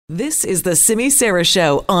This is the Simi Sara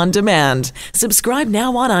Show on demand. Subscribe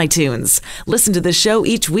now on iTunes. Listen to the show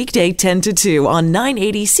each weekday 10 to 2 on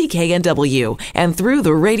 980 CKNW and through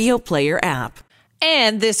the Radio Player app.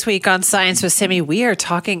 And this week on Science with Simi, we are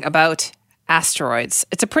talking about asteroids.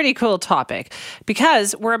 It's a pretty cool topic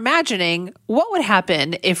because we're imagining what would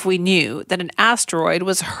happen if we knew that an asteroid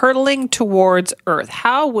was hurtling towards Earth.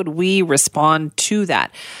 How would we respond to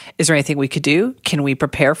that? Is there anything we could do? Can we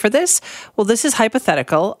prepare for this? Well, this is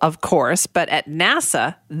hypothetical, of course, but at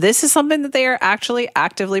NASA, this is something that they are actually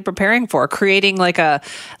actively preparing for, creating like an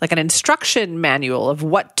instruction manual of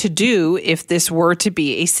what to do if this were to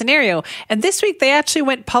be a scenario. And this week, they actually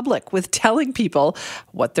went public with telling people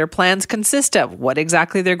what their plans consist of, what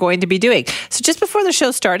exactly they're going to be doing. So just before the show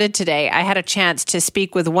started today, I had a chance to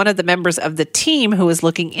speak with one of the members of the team who is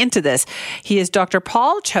looking into this. He is Dr.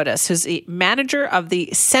 Paul Chodas, who's the manager of the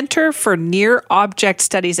Center for Near Object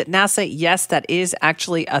Studies at NASA. Yes, that is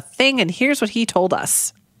actually a thing. And here's what he told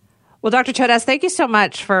us. Well, Dr. Chodas, thank you so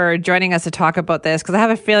much for joining us to talk about this, because I have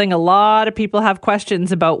a feeling a lot of people have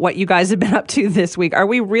questions about what you guys have been up to this week. Are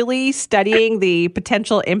we really studying the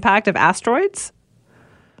potential impact of asteroids?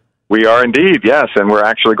 We are indeed, yes, and we're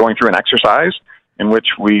actually going through an exercise in which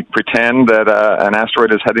we pretend that an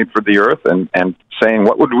asteroid is heading for the Earth and saying,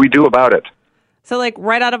 what would we do about it? So like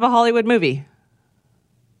right out of a Hollywood movie?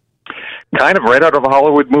 Kind of right out of a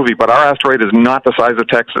Hollywood movie, but our asteroid is not the size of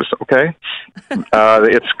Texas, okay?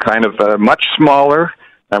 It's kind of much smaller,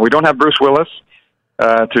 and we don't have Bruce Willis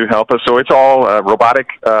to help us, so it's all robotic.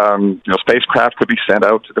 Spacecraft could be sent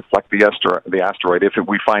out to deflect the asteroid if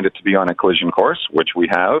we find it to be on a collision course, which we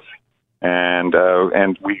have.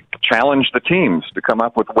 And we challenge the teams to come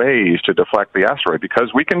up with ways to deflect the asteroid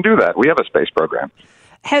because we can do that. We have a space program.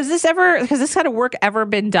 Has this kind of work ever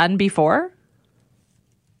been done before?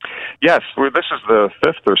 Yes, this is the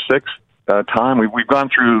fifth or sixth time we've gone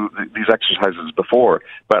through these exercises before.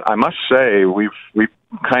 But I must say we've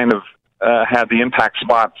kind of had the impact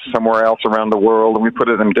spots somewhere else around the world, and we put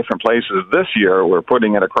it in different places. This year, we're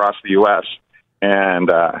putting it across the U.S., and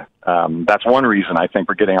that's one reason I think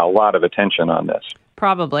we're getting a lot of attention on this.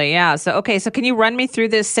 Probably, yeah. So can you run me through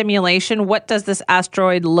this simulation? What does this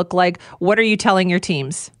asteroid look like? What are you telling your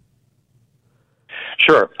teams?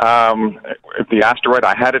 Sure. The asteroid,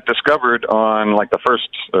 I had it discovered on like the first,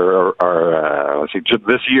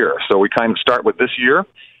 this year. So we kind of start with this year,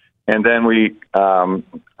 and then we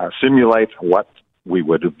simulate what we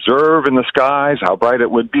would observe in the skies, how bright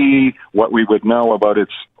it would be, what we would know about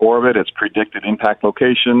its orbit, its predicted impact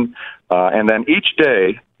location. And then each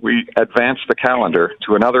day we advance the calendar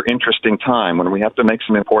to another interesting time when we have to make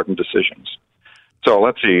some important decisions. So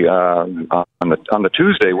let's see, on the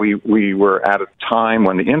Tuesday, we were at a time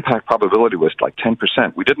when the impact probability was like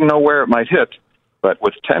 10%. We didn't know where it might hit, but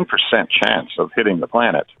with 10% chance of hitting the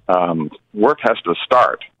planet, work has to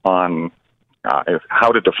start on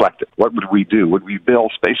how to deflect it. What would we do? Would we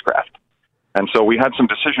build spacecraft? And so we had some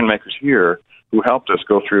decision makers here who helped us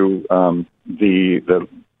go through the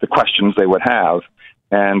questions they would have.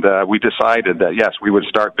 And we decided that, yes, we would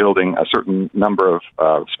start building a certain number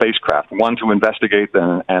of spacecraft, one to investigate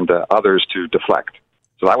and others to deflect.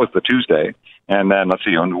 So that was the Tuesday. And then, let's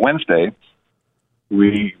see, on Wednesday,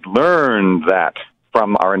 we learned that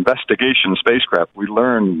from our investigation spacecraft, we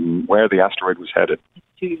learned where the asteroid was headed.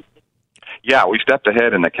 Yeah, we stepped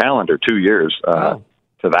ahead in the calendar 2 years to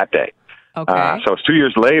that day. Okay. So it's 2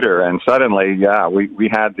 years later, and suddenly, we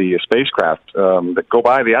had the spacecraft that go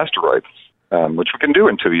by the asteroid, which we can do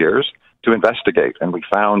in 2 years, to investigate. And we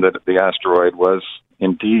found that the asteroid was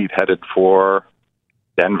indeed headed for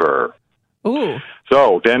Denver. Ooh.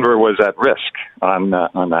 So Denver was at risk on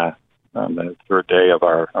the third day of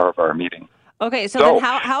our meeting. Okay, so then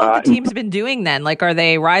how have the teams been doing then? Like, are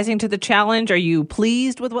they rising to the challenge? Are you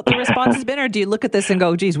pleased with what the response has been? Or do you look at this and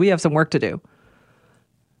go, geez, we have some work to do?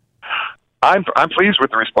 I'm pleased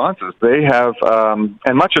with the responses. They have,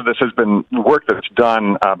 and much of this has been work that's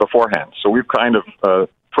done beforehand. So we've kind of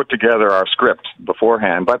put together our script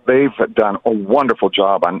beforehand, but they've done a wonderful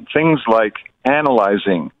job on things like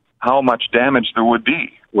analyzing how much damage there would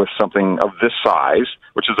be with something of this size,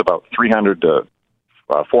 which is about 300 to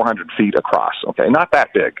 400 feet across. Okay, not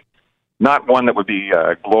that big, not one that would be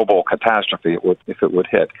a global catastrophe if it would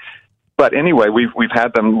hit. But anyway, we've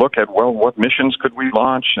had them look at, well, what missions could we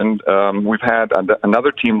launch? And we've had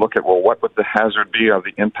another team look at, well, what would the hazard be of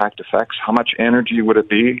the impact effects? How much energy would it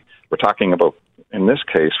be? We're talking about, in this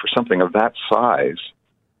case, for something of that size,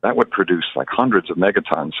 that would produce like hundreds of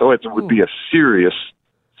megatons. So it would be a serious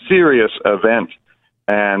event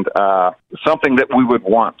and something that we would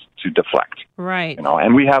want to deflect. Right.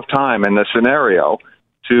 And we have time in this scenario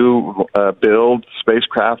to build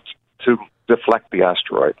spacecraft to deflect the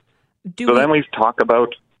asteroid. Then we talk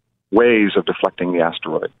about ways of deflecting the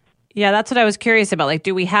asteroid. Yeah, that's what I was curious about. Like,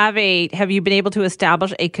 have you been able to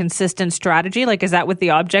establish a consistent strategy? Like, is that what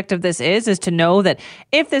the object of this is to know that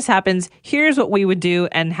if this happens, here's what we would do,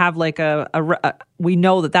 and have like we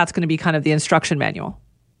know that that's going to be kind of the instruction manual?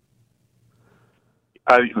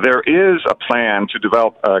 There is a plan to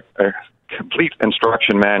develop a complete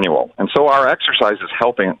instruction manual. And so our exercise is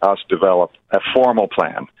helping us develop a formal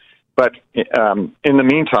plan. But in the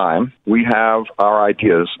meantime, we have our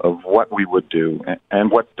ideas of what we would do and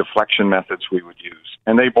what deflection methods we would use.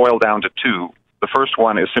 And they boil down to two. The first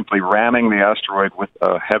one is simply ramming the asteroid with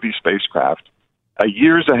a heavy spacecraft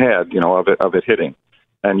years ahead, of it hitting.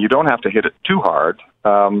 And you don't have to hit it too hard,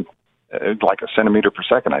 like a centimeter per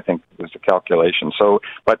second, I think was the calculation.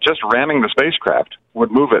 But just ramming the spacecraft would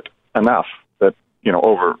move it enough that,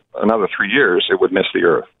 over another 3 years, it would miss the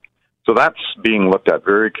Earth. So that's being looked at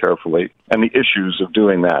very carefully, and the issues of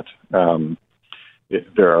doing that.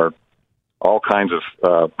 There are all kinds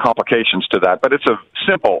of complications to that, but it's a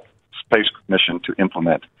simple space mission to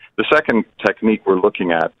implement. The second technique we're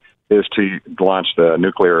looking at is to launch the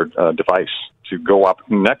nuclear device to go up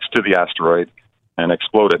next to the asteroid and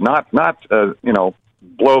explode it. Not blow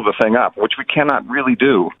the thing up, which we cannot really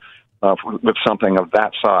do with something of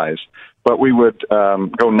that size. But we would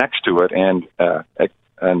go next to it and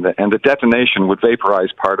the detonation would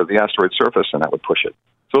vaporize part of the asteroid surface, and that would push it.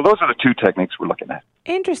 So those are the two techniques we're looking at.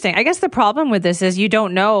 Interesting. I guess the problem with this is you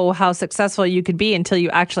don't know how successful you could be until you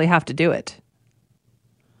actually have to do it.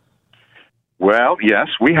 Well, yes,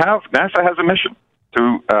 NASA has a mission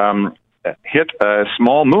to hit a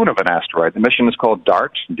small moon of an asteroid. The mission is called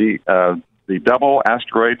DART, the Double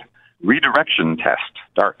Asteroid Redirection Test,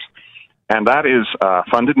 DART. And that is a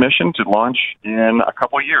funded mission to launch in a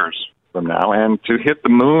couple of years from now, and to hit the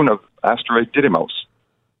moon of asteroid Didymos.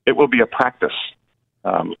 It will be a practice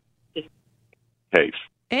case.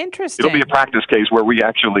 Interesting. It'll be a practice case where we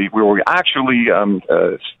actually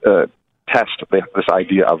test this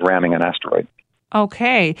idea of ramming an asteroid.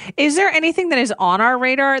 Okay. Is there anything that is on our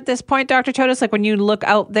radar at this point, Dr. Chodos? Like, when you look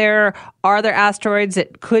out there, are there asteroids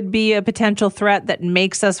that could be a potential threat that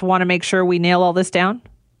makes us want to make sure we nail all this down?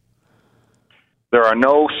 There are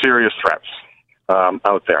no serious threats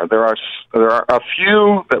out there. There are a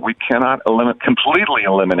few that we cannot completely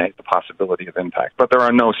eliminate the possibility of impact, but there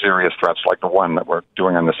are no serious threats like the one that we're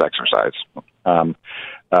doing on this exercise.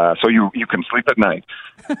 So you can sleep at night.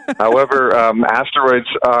 However, asteroids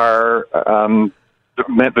are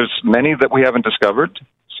there's many that we haven't discovered.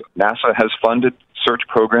 So NASA has funded search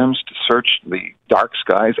programs to search the dark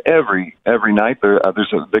skies every night.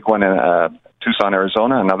 There's a big one in Tucson,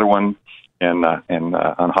 Arizona, another one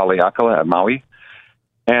on Haleakala at Maui.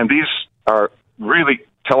 And these are really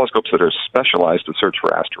telescopes that are specialized to search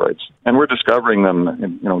for asteroids. And we're discovering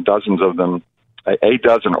them, dozens of them, a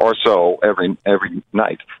dozen or so every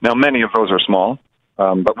night. Now, many of those are small,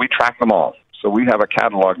 but we track them all. So we have a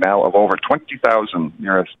catalog now of over 20,000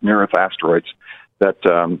 near-Earth asteroids that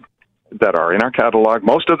are in our catalog,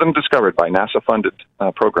 most of them discovered by NASA-funded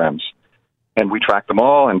programs. And we track them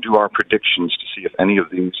all and do our predictions to see if any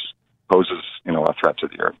of these poses, a threat to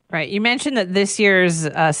the Earth. Right. You mentioned that this year's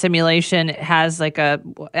simulation has like a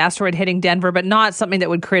asteroid hitting Denver, but not something that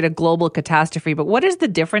would create a global catastrophe. But what is the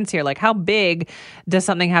difference here? Like, how big does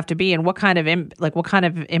something have to be, and what kind of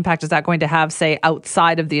impact is that going to have, say,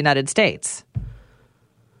 outside of the United States?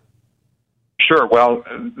 Sure. Well,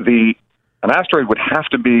 an asteroid would have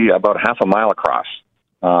to be about half a mile across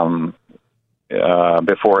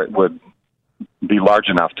before it would be large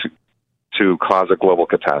enough to cause a global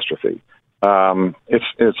catastrophe.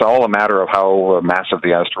 It's all a matter of how massive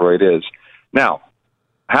the asteroid is. Now,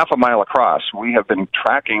 half a mile across, we have been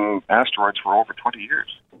tracking asteroids for over 20 years,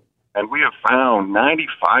 and we have found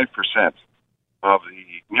 95% of the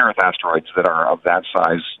near-Earth asteroids that are of that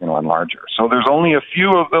size, and larger. So there's only a few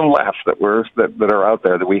of them left that are out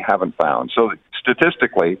there that we haven't found. So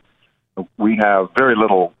statistically, we have very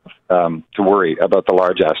little to worry about the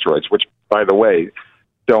large asteroids, which, by the way,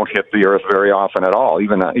 don't hit the Earth very often at all,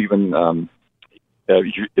 even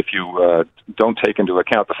if you don't take into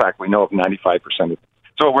account the fact we know of 95% of it.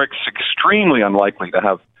 So it's extremely unlikely to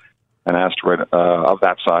have an asteroid of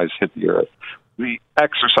that size hit the Earth. The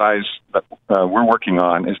exercise that we're working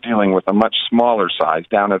on is dealing with a much smaller size,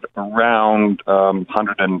 down at around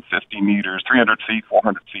 150 meters, 300 feet,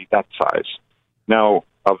 400 feet, that size. Now,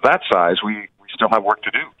 of that size, we still have work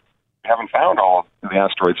to do. We haven't found all of the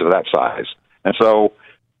asteroids of that size. And so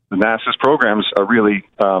NASA's programs are really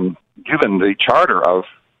given the charter of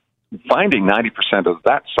finding 90% of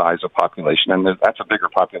that size of population, and that's a bigger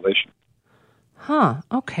population. Huh.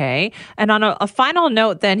 Okay. And on a final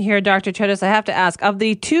note then here, Dr. Chodos, I have to ask, of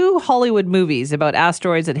the two Hollywood movies about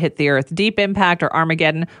asteroids that hit the Earth, Deep Impact or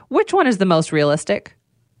Armageddon, which one is the most realistic?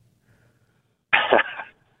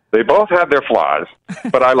 They both have their flaws,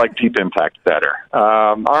 but I like Deep Impact better.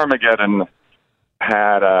 Armageddon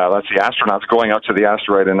had, astronauts going out to the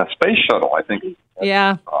asteroid in a space shuttle, I think.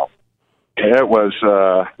 Yeah. It was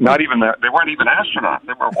not even that. They weren't even astronauts.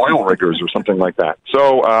 They were oil riggers or something like that.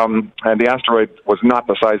 So, and the asteroid was not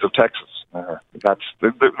the size of Texas.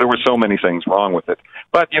 There were so many things wrong with it.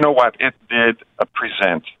 But you know what? It did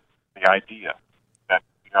present the idea that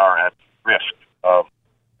we are at risk of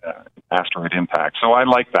asteroid impact. So I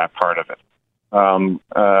like that part of it.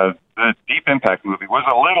 The Deep Impact movie was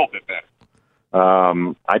a little bit better.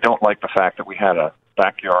 I don't like the fact that we had a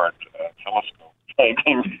backyard telescope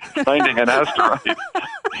finding an asteroid.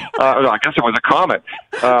 I guess it was a comet,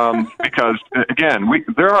 because again,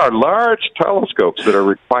 there are large telescopes that are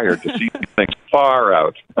required to see things far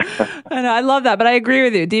out. I know, I love that, but I agree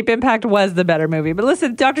with you. Deep Impact was the better movie. But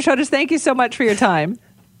listen, Dr. Chodos, thank you so much for your time.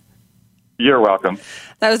 You're welcome.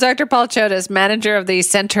 That was Dr. Paul Chodos, manager of the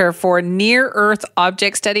Center for Near-Earth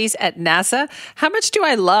Object Studies at NASA. How much do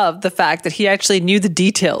I love the fact that he actually knew the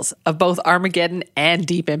details of both Armageddon and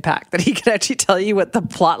Deep Impact, that he could actually tell you what the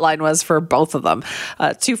plot line was for both of them.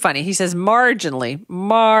 Too funny. He says marginally,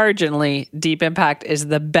 Deep Impact is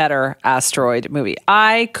the better asteroid movie.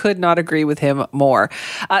 I could not agree with him more.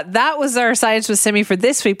 That was our Science with Simi for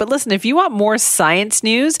this week. But listen, if you want more science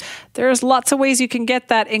news, there's lots of ways you can get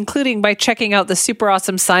that, including by checking out the super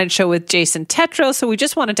awesome Science Show with Jason Tetro. So we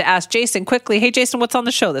just wanted to ask Jason quickly, hey Jason, what's on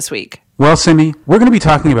the show this week? Well, Simi, we're going to be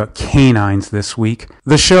talking about canines this week.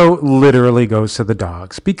 The show literally goes to the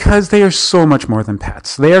dogs because they are so much more than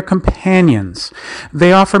pets. They are companions.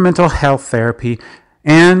 They offer mental health therapy.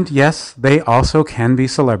 And yes, they also can be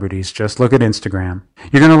celebrities. Just look at Instagram.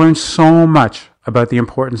 You're going to learn so much about the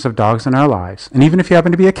importance of dogs in our lives. And even if you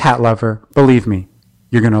happen to be a cat lover, believe me,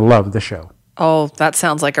 you're going to love the show. Oh, that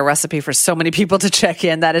sounds like a recipe for so many people to check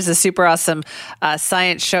in. That is a super awesome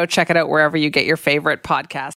science show. Check it out wherever you get your favorite podcast.